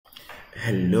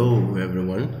Hello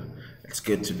everyone, it's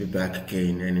good to be back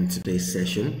again, and in today's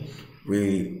session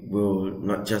we will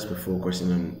not just be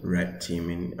focusing on red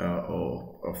teaming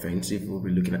or offensive. We'll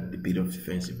be looking at a bit of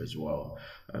defensive as well.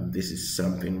 This is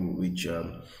something which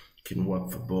can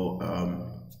work for both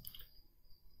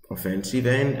offensive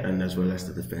end and as well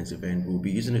as the defensive end. We'll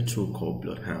be using a tool called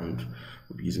BloodHound.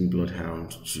 We'll be using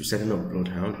BloodHound to setting up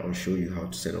BloodHound. I'll show you how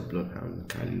to set up BloodHound in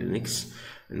Kali Linux,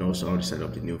 and also how to set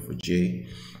up the Neo4j.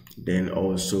 Then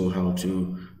also how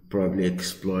to probably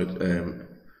exploit,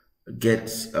 get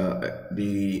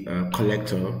the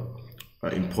collector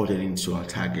imported into our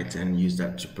target and use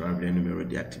that to probably enumerate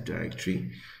the Active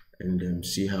Directory, and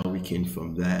see how we can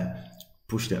from there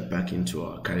push that back into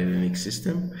our Kali Linux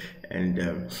system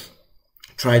and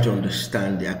try to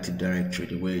understand the Active Directory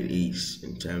the way it is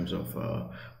in terms of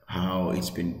how it's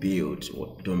been built,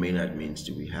 what domain admins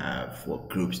do we have, what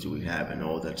groups do we have, and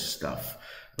all that stuff.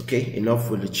 Okay,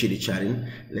 enough with the chitty chatting.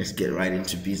 Let's get right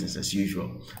into business as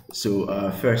usual. So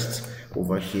first,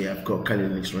 over here I've got Kali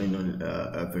Linux running on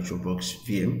VirtualBox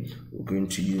VM. We're going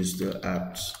to use the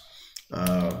apps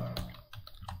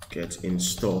get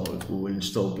installed. We will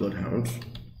install BloodHound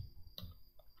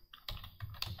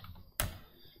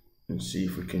and see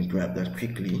if we can grab that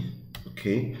quickly.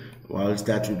 Okay, whilst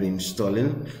that will be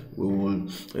installing, we will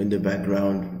in the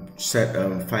background set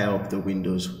fire up the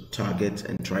Windows target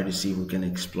and try to see if we can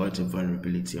exploit a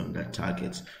vulnerability on that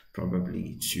target,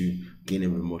 probably to gain a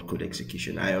remote code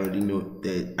execution. I already know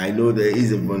that I know there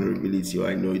is a vulnerability, or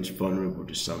I know it's vulnerable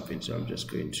to something, so I'm just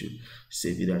going to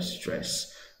save you that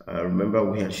stress. Remember,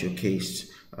 we had showcased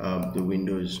the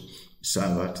Windows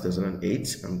Server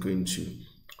 2008. I'm going to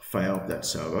fire up that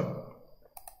server,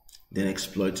 then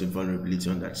exploit a vulnerability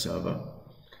on that server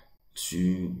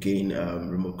to gain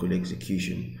remote code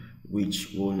execution,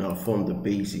 which will now form the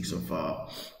basics of our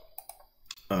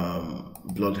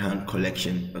BloodHound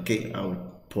collection. Okay,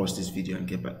 I'll pause this video and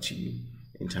get back to you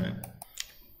in time.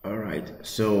 All right,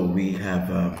 so we have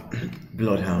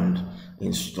BloodHound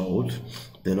installed.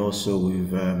 Then also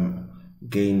we've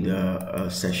gained a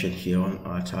session here on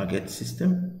our target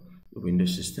system, the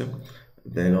Windows system.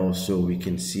 Then also we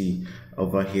can see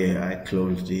over here I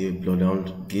cloned the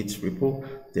BloodHound Git repo.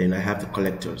 Then I have the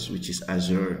collectors, which is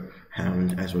Azure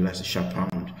Hound as well as the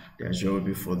SharpHound. The Azure will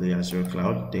be for the Azure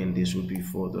cloud, then this will be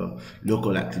for the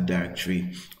local Active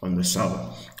Directory on the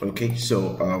server. Okay,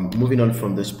 so moving on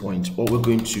from this point, what we're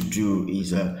going to do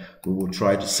is we will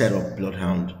try to set up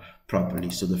BloodHound properly.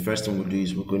 So the first thing we'll do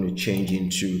is we're going to change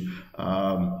into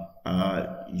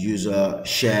user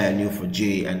share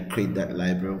Neo4j and create that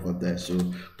library over there. So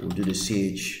we'll do the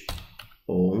ch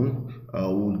own.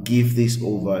 We'll give this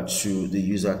over to the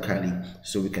user Kali,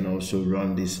 so we can also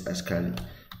run this as Kali,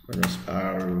 run as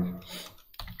r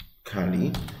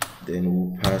Kali. Then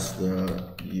we'll pass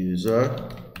the user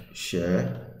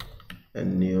share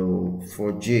and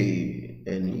Neo4j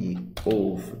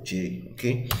Neo4j.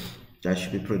 Okay, that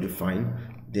should be pretty fine.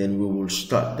 Then we will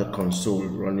start the console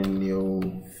running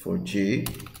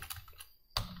Neo4j.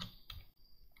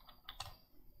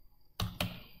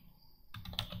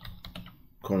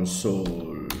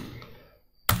 Console.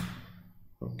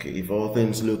 Okay, if all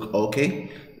things look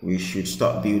okay, we should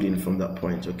start building from that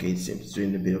point. Okay, it's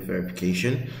doing a bit of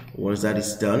verification. Once that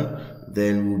is done,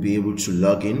 then we'll be able to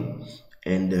log in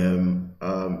and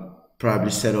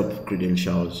probably set up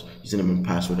credentials, username and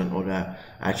password, and other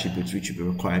attributes which will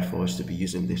be required for us to be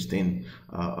using this thing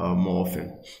more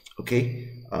often. Okay,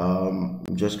 I'm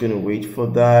just gonna wait for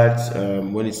that.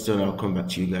 When it's done, I'll come back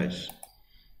to you guys.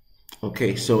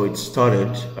 Okay, so it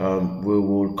started. We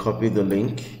will copy the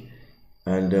link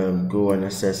and go and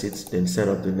access it, then set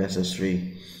up the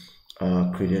necessary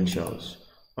credentials.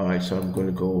 All right, so I'm going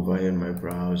to go over here in my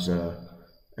browser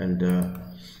and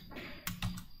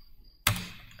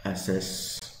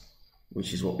access,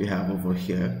 which is what we have over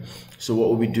here. So what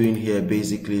we'll be doing here,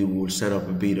 basically we'll set up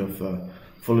a bit of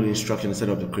follow the instructions, set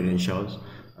up the credentials,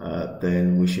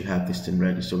 then we should have this thing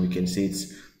ready. So we can see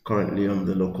it's currently on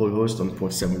the local host on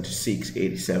port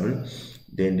 7687.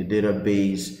 Then the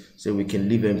database, so we can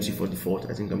leave empty for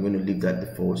default. I think I'm going to leave that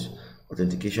default.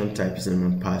 Authentication type, username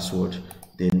and password.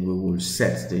 Then we will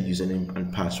set the username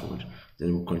and password.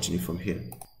 Then we'll continue from here.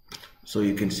 So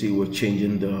you can see we're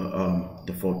changing the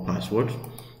default password.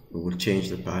 We will change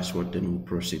the password, then we'll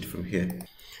proceed from here.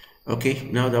 Okay,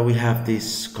 now that we have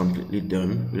this completely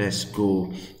done, let's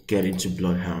go get into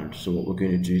BloodHound. So what we're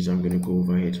going to do is I'm going to go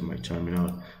over here to my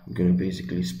terminal. I'm going to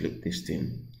basically split this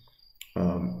thing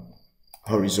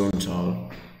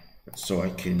horizontal, so I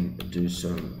can do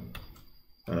some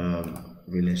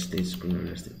real estate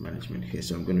management here.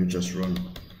 So I'm going to just run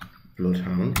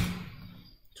BloodHound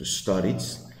to start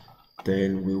it.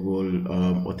 Then we will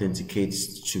authenticate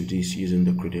to this using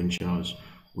the credentials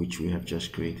which we have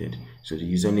just created. So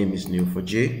the username is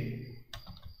neo4j,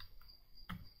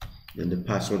 then the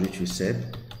password which we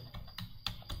set.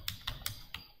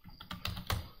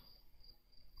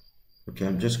 Okay,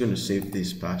 I'm just going to save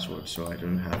this password so I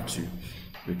don't have to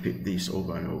repeat this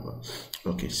over and over.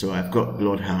 Okay, so I've got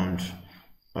BloodHound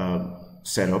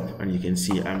set up, and you can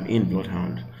see I'm in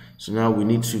BloodHound. So now we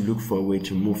need to look for a way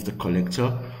to move the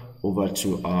collector over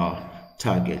to our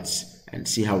targets and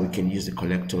see how we can use the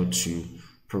collector to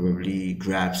probably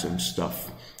grab some stuff.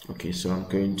 Okay, so I'm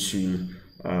going to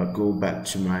go back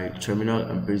to my terminal.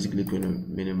 I'm basically going to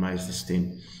minimize this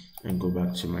thing and go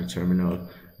back to my terminal.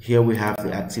 Here we have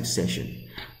the active session.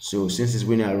 So since it's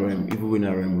WinRM, even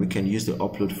WinRM, we can use the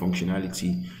upload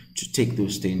functionality to take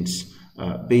those things.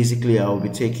 Basically, I'll be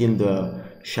taking the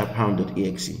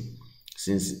SharpHound.exe.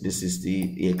 Since this is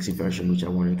the exe version which I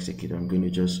want to execute, I'm going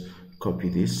to just copy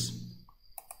this.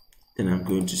 Then I'm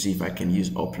going to see if I can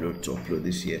use upload to upload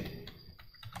this here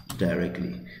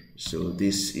directly. So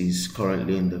this is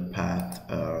currently in the path.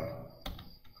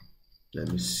 Let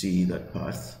me see that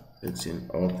path. It's in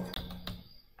up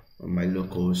on my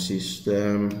local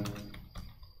system,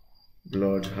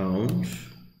 BloodHound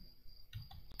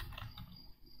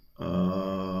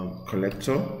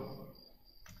collector.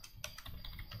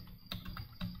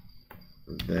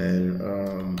 Then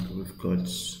we've got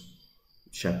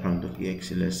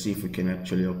SharpHound.exe. Let's see if we can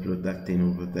actually upload that thing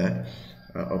over there.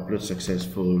 Upload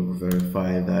successful.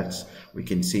 Verify that we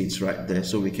can see it's right there,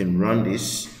 so we can run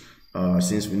this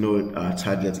since we know our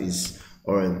target is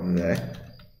already there.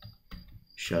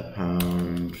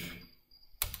 SharpHound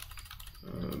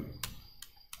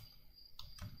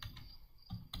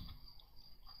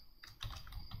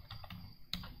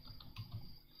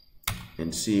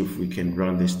and see if we can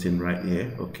run this thing right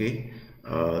here. Okay,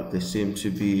 there seems to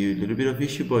be a little bit of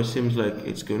issue, but it seems like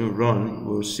it's going to run.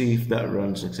 We'll see if that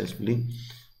runs successfully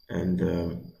and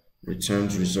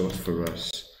returns result for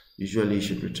us. Usually it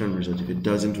should return result. If it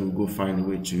doesn't, we'll go find a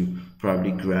way to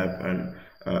probably grab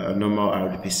a normal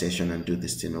RDP session and do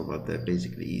this thing over there.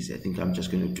 Basically easy. I think I'm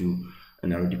just going to do an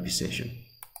RDP session.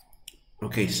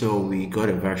 Okay, so we got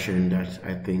a version that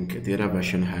I think the other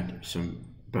version had some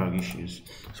bug issues,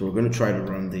 so we're going to try to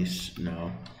run this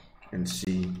now and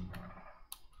see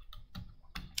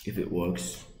if it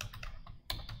works.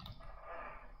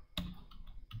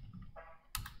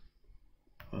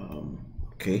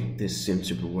 Okay, this seems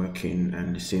to be working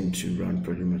and it seems to run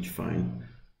pretty much fine.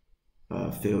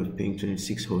 Failed ping,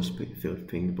 26 host failed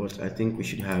ping, but I think we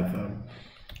should have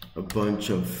a bunch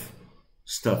of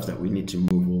stuff that we need to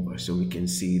move over so we can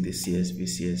see the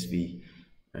CSV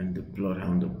and the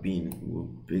BloodHound.bin. We're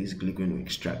basically going to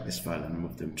extract this file and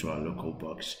move them to our local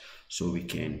box so we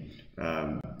can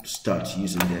start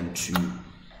using them to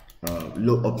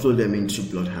upload them into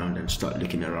BloodHound and start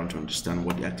looking around to understand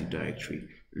what the Active Directory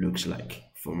looks like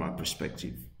from our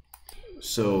perspective.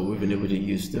 So we've been able to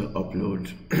use the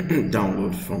upload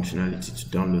download functionality to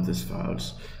download these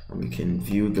files, and we can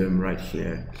view them right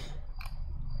here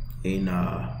in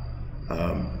our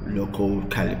local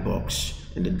Kali box.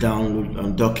 In the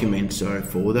download documents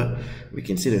folder, we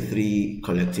can see the 3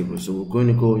 collectibles. So we're going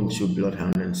to go into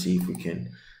BloodHound and see if we can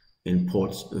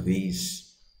import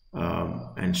these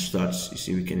and start. You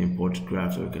see, we can import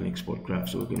graphs or we can export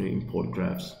graphs. So we're going to import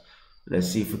graphs. Let's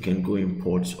see if we can go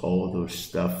import all those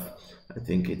stuff. I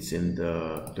think it's in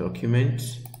the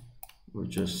documents. We'll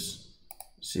just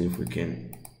see if we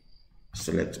can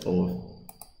select all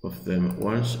of them at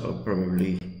once, or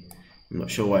probably, I'm not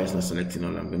sure why it's not selecting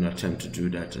all. I'm going to attempt to do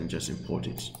that and just import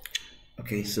it.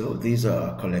 Okay, so these are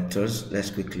our collectors. Let's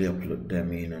quickly upload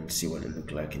them in and see what they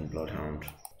look like in BloodHound.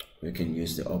 We can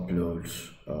use the upload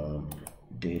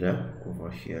data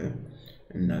over here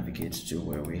and navigate to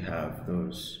where we have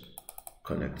those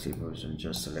collectibles and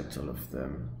just select all of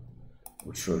them.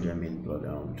 We'll throw them in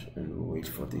BloodHound and we'll wait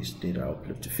for this data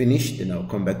upload to finish. Then I'll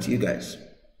come back to you guys.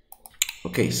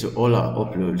 Okay, so all our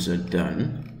uploads are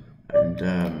done, and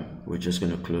we're just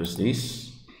going to close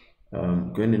this.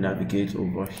 Going to navigate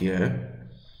over here.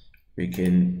 We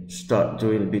can start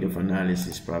doing a bit of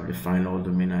analysis, probably find all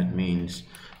domain admins.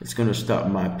 It's going to start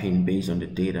mapping based on the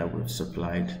data we've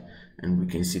supplied, and we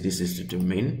can see this is the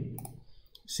domain,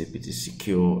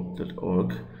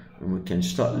 cptsecure.org, and we can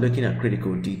start looking at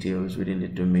critical details within the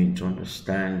domain to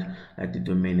understand, like the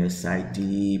domain SID,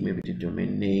 maybe the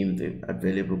domain name, the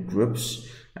available groups,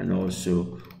 and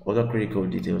also other critical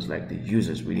details like the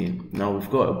users within. Now we've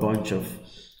got a bunch of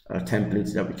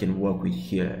templates that we can work with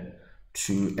here.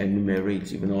 to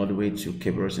enumerate, even all the way to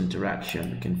Kerberos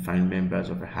interaction. We can find members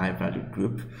of a high value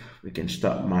group. We can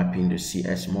start mapping the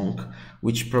CSMonk,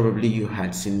 which probably you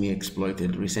had seen me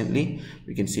exploited recently.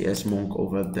 We can see SMonk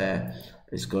over there.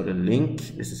 It's got a link.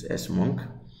 This is SMonk,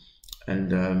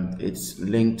 and it's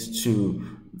linked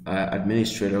to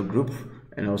administrator group,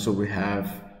 and also we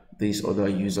have this other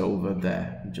user over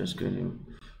there. I'm just going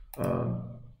to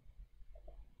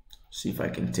see if I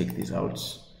can take this out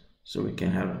so we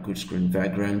can have a good screen.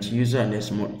 Vagrant user and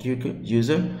SMonk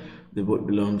user, they both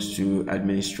belongs to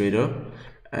administrator,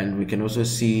 and we can also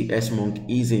see SMonk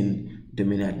is in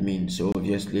domain admin. So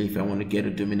obviously, if I want to get a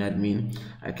domain admin,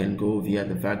 I can go via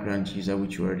the Vagrant user,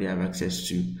 which you already have access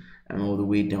to, and all the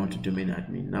way down to domain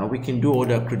admin. Now we can do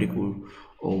other critical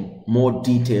or more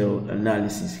detailed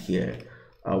analysis here.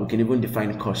 We can even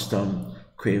define custom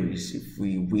queries if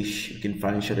we wish. We can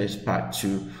find shortest path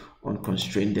to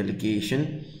unconstrained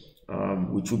delegation,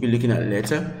 which we'll be looking at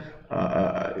later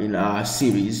in our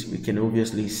series. We can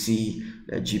obviously see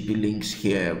the GP links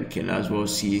here. We can as well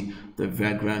see the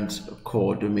Vagrant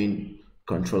core domain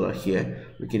controller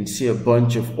here. We can see a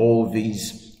bunch of all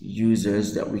these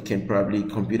users that we can probably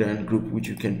computer and group, which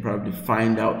we can probably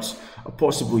find out a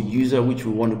possible user which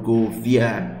we want to go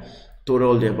via.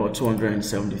 Total there about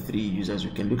 273 users.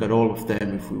 We can look at all of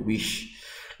them if we wish.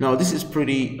 Now this is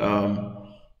pretty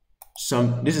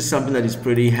this is something that is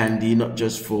pretty handy, not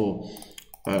just for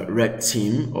red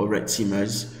team or red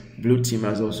teamers, blue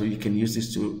teamers also. You can use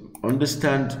this to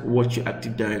understand what your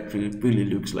Active Directory really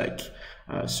looks like.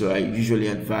 So I usually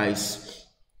advise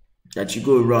that you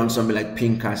go around something like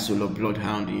Pink Castle or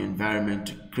BloodHound in your environment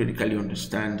to critically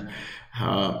understand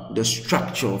the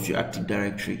structure of your Active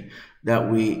Directory.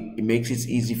 That way, it makes it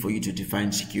easy for you to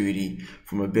define security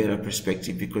from a better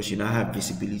perspective, because you now have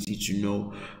visibility to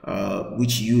know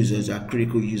which users are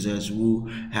critical users who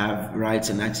have rights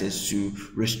and access to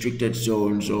restricted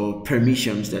zones or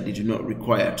permissions that they do not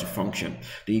require to function.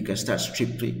 Then you can start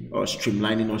stripping or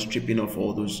streamlining or stripping off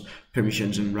all those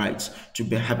permissions and rights to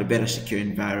have a better secure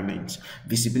environment.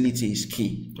 Visibility is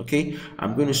key. Okay,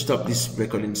 I'm going to stop this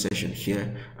recording session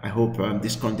here. I hope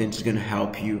this content is going to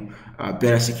help you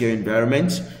better secure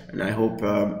environment, and I hope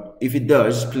if it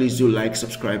does, please do like,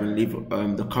 subscribe, and leave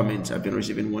the comments. I've been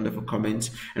receiving wonderful comments,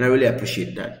 and I really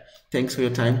appreciate that. Thanks for your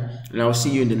time, and I'll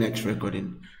see you in the next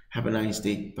recording. Have a nice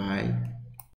day. Bye.